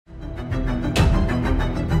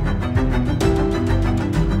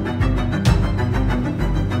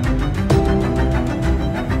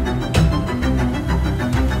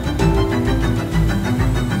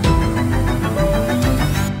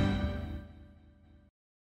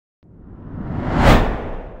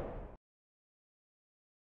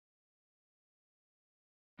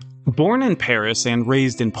Born in Paris and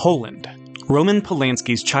raised in Poland, Roman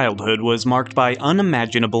Polanski's childhood was marked by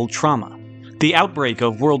unimaginable trauma. The outbreak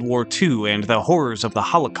of World War II and the horrors of the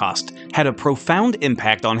Holocaust had a profound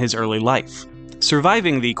impact on his early life.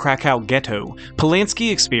 Surviving the Krakow ghetto,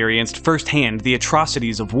 Polanski experienced firsthand the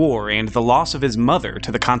atrocities of war and the loss of his mother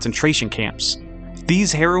to the concentration camps.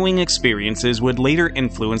 These harrowing experiences would later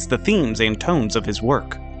influence the themes and tones of his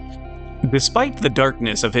work. Despite the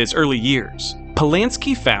darkness of his early years,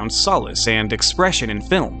 Polanski found solace and expression in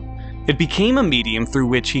film. It became a medium through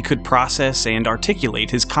which he could process and articulate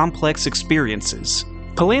his complex experiences.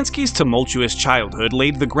 Polanski's tumultuous childhood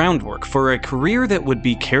laid the groundwork for a career that would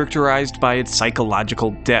be characterized by its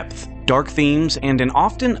psychological depth, dark themes, and an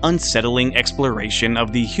often unsettling exploration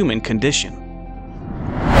of the human condition.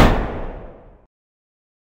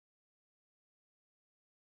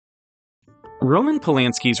 Roman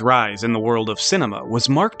Polanski's rise in the world of cinema was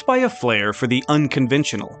marked by a flair for the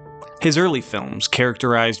unconventional. His early films,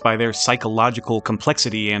 characterized by their psychological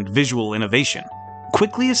complexity and visual innovation,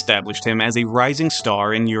 quickly established him as a rising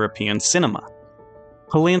star in European cinema.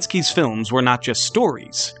 Polanski's films were not just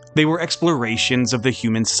stories, they were explorations of the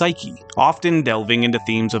human psyche, often delving into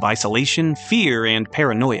themes of isolation, fear, and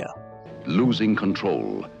paranoia. Losing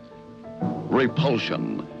control,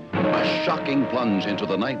 repulsion, a shocking plunge into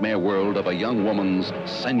the nightmare world of a young woman's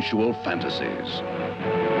sensual fantasies.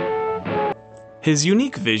 His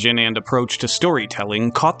unique vision and approach to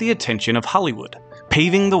storytelling caught the attention of Hollywood,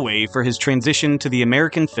 paving the way for his transition to the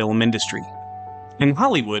American film industry. In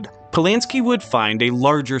Hollywood, Polanski would find a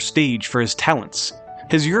larger stage for his talents.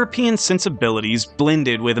 His European sensibilities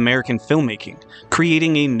blended with American filmmaking,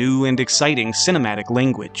 creating a new and exciting cinematic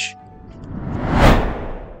language.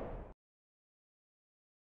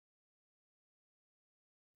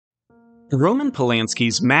 Roman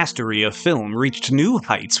Polanski's mastery of film reached new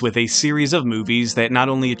heights with a series of movies that not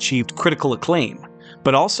only achieved critical acclaim,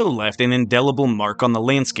 but also left an indelible mark on the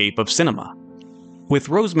landscape of cinema. With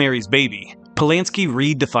Rosemary's Baby, Polanski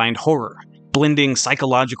redefined horror, blending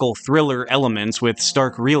psychological thriller elements with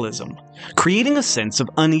stark realism, creating a sense of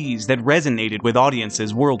unease that resonated with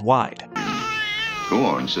audiences worldwide. Go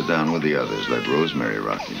on, sit down with the others. Let Rosemary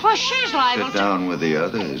rock you. Well, she's liable to... Sit down with the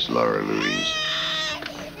others, Laura Louise.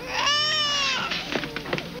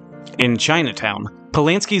 In Chinatown,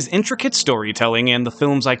 Polanski's intricate storytelling and the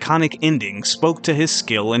film's iconic ending spoke to his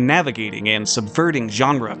skill in navigating and subverting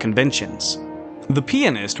genre conventions. The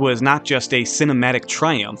Pianist was not just a cinematic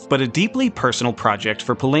triumph, but a deeply personal project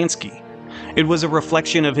for Polanski. It was a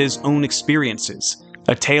reflection of his own experiences,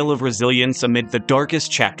 a tale of resilience amid the darkest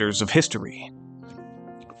chapters of history.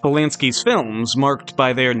 Polanski's films, marked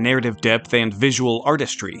by their narrative depth and visual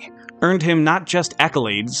artistry, earned him not just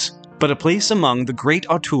accolades, but a place among the great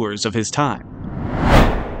auteurs of his time.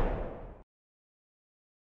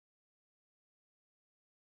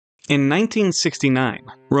 In 1969,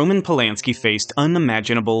 Roman Polanski faced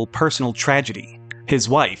unimaginable personal tragedy. His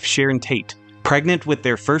wife, Sharon Tate, pregnant with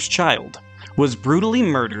their first child, was brutally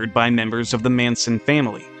murdered by members of the Manson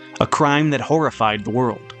family, a crime that horrified the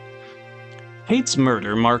world. Tate's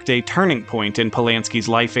murder marked a turning point in Polanski's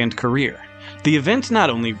life and career. The event not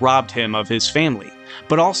only robbed him of his family,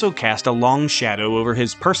 but also cast a long shadow over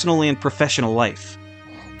his personal and professional life.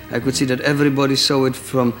 I could see that everybody saw it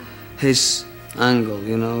from his angle,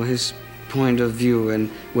 you know, his point of view, and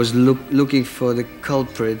was looking for the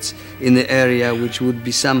culprits in the area which would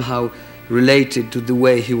be somehow related to the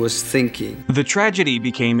way he was thinking. The tragedy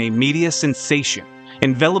became a media sensation,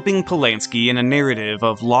 enveloping Polanski in a narrative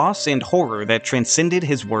of loss and horror that transcended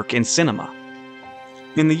his work in cinema.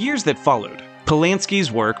 In the years that followed,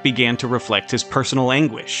 Polanski's work began to reflect his personal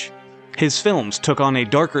anguish. His films took on a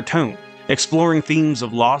darker tone, exploring themes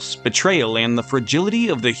of loss, betrayal, and the fragility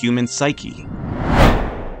of the human psyche.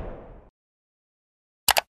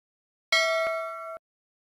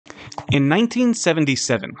 In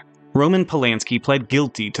 1977, Roman Polanski pled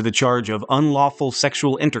guilty to the charge of unlawful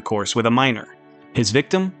sexual intercourse with a minor. His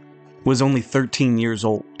victim was only 13 years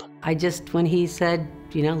old. When he said,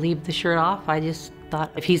 leave the shirt off, I just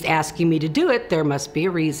thought, if he's asking me to do it, there must be a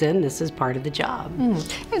reason. This is part of the job.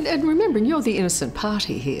 And remember, you're the innocent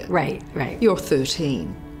party here. Right. You're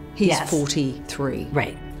 13. He's Yes. 43.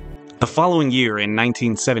 Right. The following year, in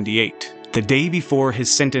 1978, the day before his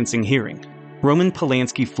sentencing hearing, Roman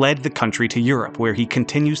Polanski fled the country to Europe, where he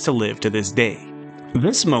continues to live to this day.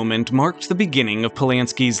 This moment marked the beginning of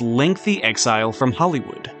Polanski's lengthy exile from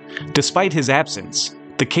Hollywood. Despite his absence,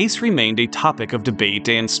 the case remained a topic of debate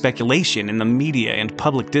and speculation in the media and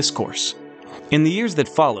public discourse. In the years that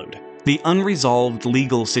followed, the unresolved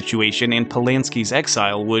legal situation in Polanski's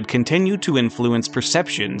exile would continue to influence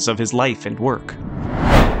perceptions of his life and work.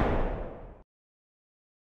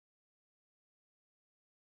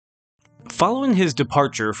 Following his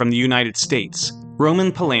departure from the United States,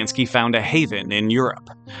 Roman Polanski found a haven in Europe.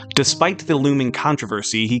 Despite the looming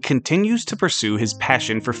controversy, he continues to pursue his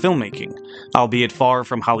passion for filmmaking, albeit far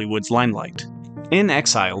from Hollywood's limelight. In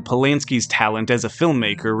Exile, Polanski's talent as a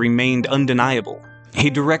filmmaker remained undeniable. He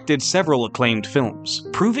directed several acclaimed films,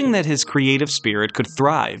 proving that his creative spirit could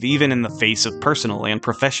thrive even in the face of personal and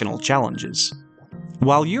professional challenges.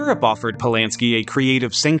 While Europe offered Polanski a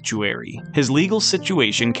creative sanctuary, his legal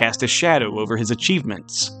situation cast a shadow over his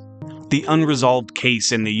achievements. The unresolved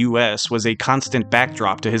case in the US was a constant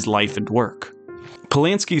backdrop to his life and work.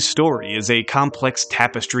 Polanski's story is a complex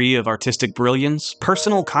tapestry of artistic brilliance,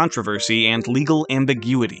 personal controversy, and legal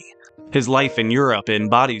ambiguity. His life in Europe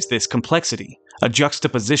embodies this complexity, a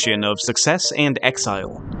juxtaposition of success and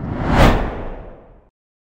exile.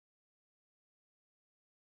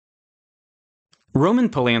 Roman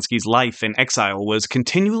Polanski's life in exile was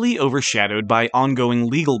continually overshadowed by ongoing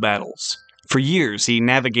legal battles. For years, he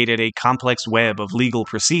navigated a complex web of legal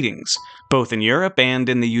proceedings, both in Europe and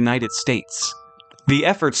in the United States. The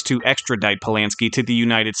efforts to extradite Polanski to the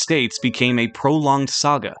United States became a prolonged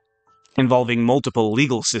saga, involving multiple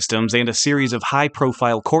legal systems and a series of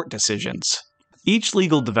high-profile court decisions. Each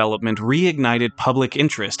legal development reignited public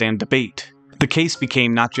interest and debate. The case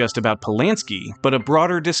became not just about Polanski, but a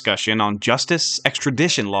broader discussion on justice,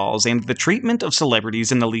 extradition laws, and the treatment of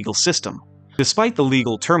celebrities in the legal system. Despite the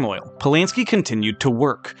legal turmoil, Polanski continued to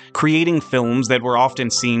work, creating films that were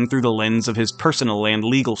often seen through the lens of his personal and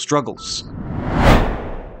legal struggles.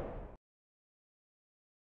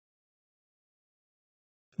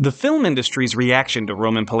 The film industry's reaction to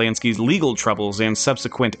Roman Polanski's legal troubles and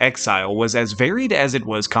subsequent exile was as varied as it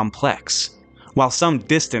was complex. While some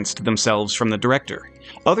distanced themselves from the director,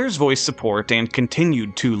 others voiced support and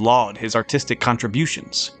continued to laud his artistic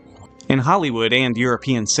contributions. In Hollywood and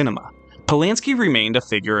European cinema, Polanski remained a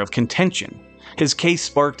figure of contention. His case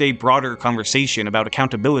sparked a broader conversation about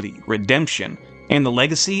accountability, redemption, and the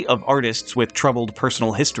legacy of artists with troubled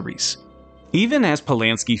personal histories. Even as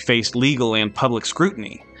Polanski faced legal and public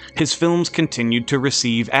scrutiny, his films continued to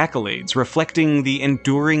receive accolades reflecting the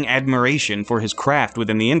enduring admiration for his craft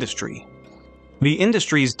within the industry. The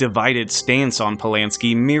industry's divided stance on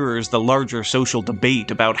Polanski mirrors the larger social debate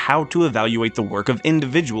about how to evaluate the work of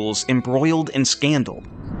individuals embroiled in scandal.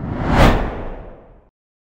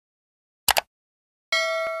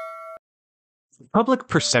 Public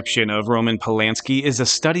perception of Roman Polanski is a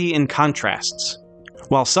study in contrasts.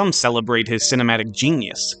 While some celebrate his cinematic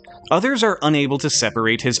genius, others are unable to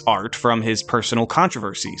separate his art from his personal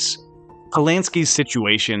controversies. Polanski's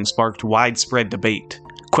situation sparked widespread debate.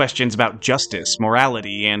 Questions about justice,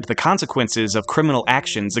 morality, and the consequences of criminal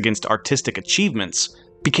actions against artistic achievements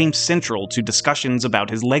became central to discussions about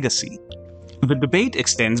his legacy. The debate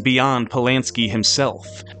extends beyond Polanski himself,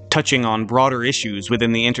 touching on broader issues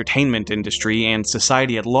within the entertainment industry and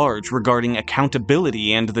society at large regarding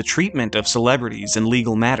accountability and the treatment of celebrities in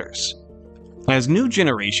legal matters. As new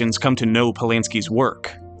generations come to know Polanski's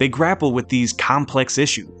work, they grapple with these complex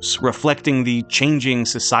issues, reflecting the changing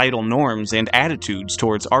societal norms and attitudes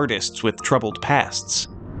towards artists with troubled pasts.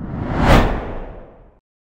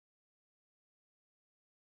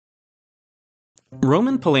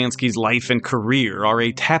 Roman Polanski's life and career are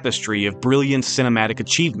a tapestry of brilliant cinematic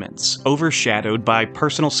achievements, overshadowed by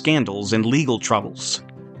personal scandals and legal troubles.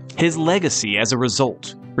 His legacy, as a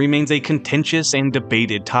result, remains a contentious and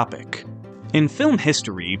debated topic. In film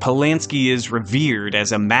history, Polanski is revered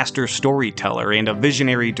as a master storyteller and a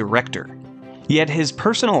visionary director. Yet his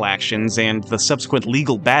personal actions and the subsequent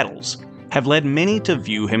legal battles have led many to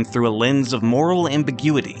view him through a lens of moral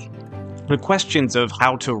ambiguity. The questions of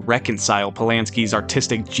how to reconcile Polanski's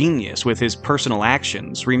artistic genius with his personal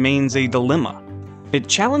actions remains a dilemma. It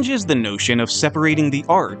challenges the notion of separating the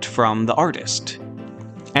art from the artist.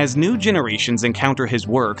 As new generations encounter his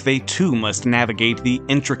work, they too must navigate the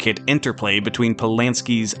intricate interplay between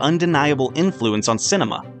Polanski's undeniable influence on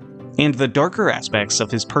cinema and the darker aspects of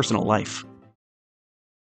his personal life.